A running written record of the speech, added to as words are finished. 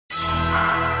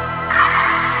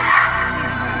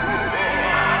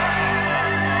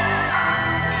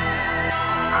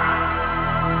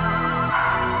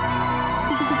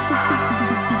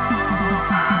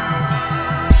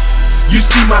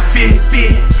my fit,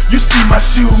 you see my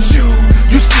shoes,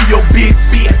 you see your bitch,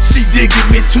 she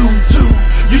digging me too.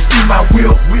 You see my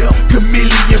whip,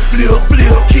 chameleon flip,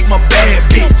 kick my bad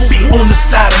bitch on the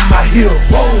side of my hip.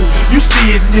 Whoa, you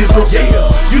see it, nigga,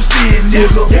 you see it,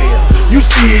 nigga, you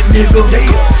see it, nigga,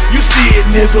 you see it,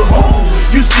 nigga, you see it, nigga,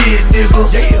 you see it, nigga,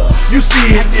 you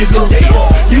see it, nigga,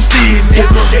 you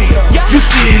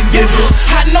see it, nigga.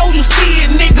 I know you see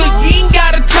it, nigga, you ain't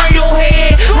gotta turn your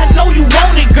head. I know you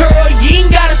want it, girl, you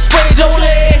ain't gotta spread your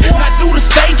leg. Now do the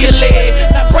stankin'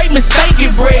 leg, now break me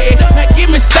stankin' bread, now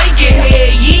give me stankin'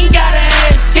 head, you ain't gotta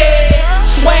act scared.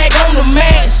 Swag on the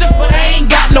mask, but I ain't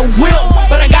got no whip,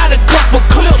 but I got a couple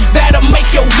clips that'll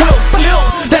make your whip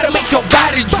flip, that'll make your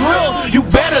body drill. You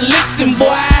better listen,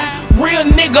 boy, real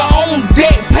nigga on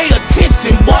deck, pay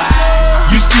attention, boy.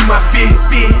 You see my fit,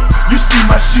 you see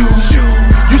my shoes,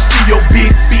 you see your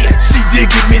bitch, she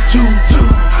digging me too.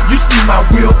 You see my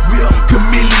whip,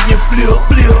 chameleon flip,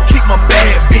 kick my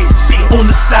bad bitch on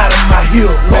the side of my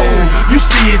hip. You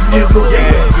see it, nigga,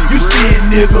 you see it,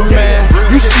 nigga,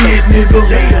 you see it, nigga,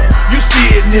 you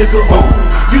see it, nigga,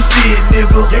 you see it,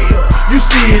 nigga, you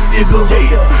see it, nigga,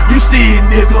 you see it,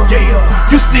 nigga,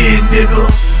 you see it, nigga.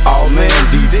 Oh man,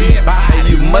 DD,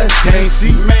 you must can't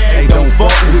see. Hey, don't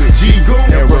fuck with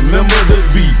G.O.D and remember the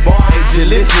beat. Hey,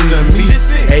 just listen to me.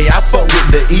 Hey, I fuck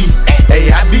with the E. Hey,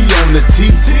 I be on the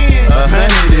T.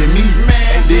 100 in me.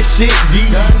 Hey, this shit deep.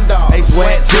 Hey,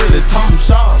 swag to the top.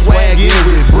 Swag in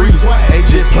with free. Hey,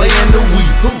 just playing the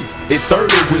weed. It's 30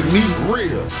 with me.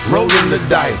 Rolling the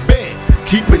dice.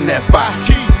 Keeping that fire.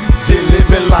 Just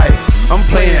living life. I'm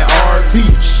playing RP.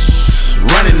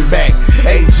 Running back.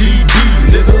 Hey, G.D,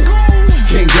 nigga.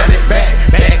 Can't get it back.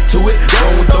 Back to it.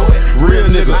 Gon' throw it. Real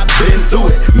nigga. Been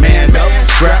through it. Man up.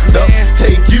 Strapped up.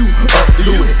 Take you up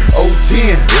through it.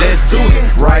 010. Let's do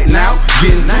it. Right now.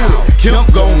 Getting to it. Kim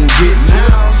gon' get to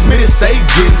it. Smitty stay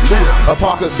getting to it. A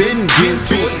Parker been getting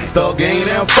to it. Thug ain't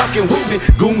down fucking with me.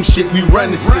 Goon shit. We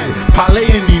run the city.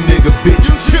 Parlayin' these nigga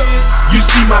bitches. You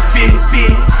see my fit,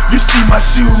 you see my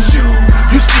shoes,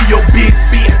 you see your bitch,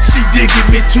 she digging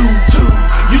me too.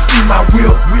 You see my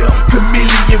whip,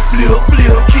 chameleon flip,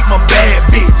 kick my bad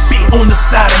bitch on the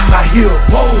side of my hip.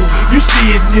 Whoa, you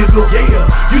see it, nigga,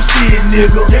 you see it,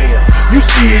 nigga, you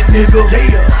see it, nigga,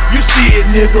 you see it,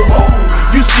 nigga,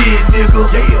 you see it, nigga,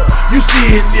 you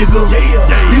see it, nigga,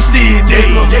 you see it,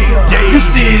 nigga, you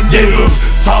see it, nigga.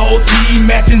 Tall T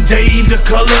matching J, the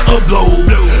color of gold.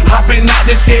 Hopping out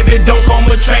the Chevy, don't come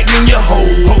attracting your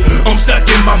hoe. I'm stuck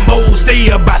in my mode,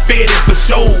 stay about 30 for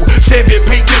show. Chevy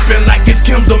paint dripping like it's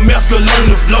Kim's a mescal on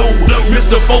the floor.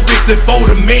 Mr.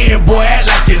 454, the man, boy, act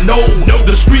like you know.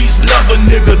 The streets love a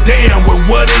nigga, damn, well,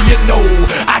 what do you know?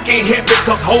 I can't help it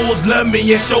cause hoes love me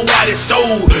and show out it show.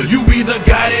 You either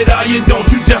got it or you don't,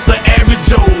 you just an average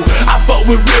Joe. I fuck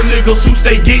with real niggas who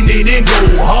stay getting it and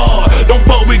go hard. Don't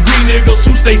fuck with green niggas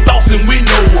who stay flossing with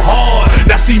no hard.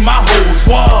 Now see my whole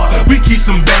squad, we keep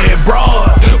some bad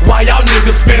broad. Why y'all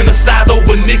niggas fantasize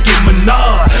over Nicki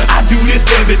Minaj? I do this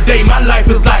every day, my life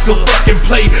is like a fucking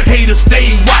play. Haters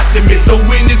stay watching me, so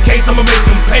in this case I'ma make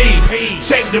them pay.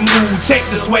 Check the mood, check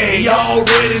the swag, y'all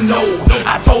already know.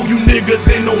 I told you niggas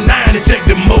in 09 to check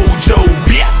the mojo,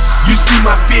 bitch. You see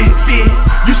my fit,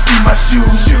 you see my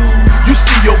shoes, you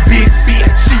see your bitch,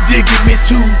 she digging me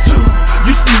too.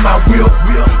 You see my whip,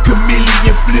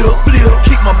 chameleon flip,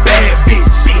 kick my bad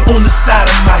bitch on the side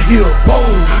of my hip. Whoa,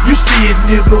 you see it,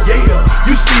 nigga,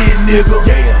 you see it, nigga,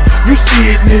 you see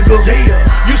it, nigga,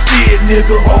 you see it,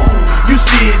 nigga, you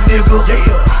see it, nigga,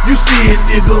 you see it,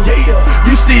 nigga,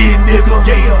 you see it, nigga,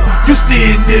 you see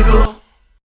it, nigga.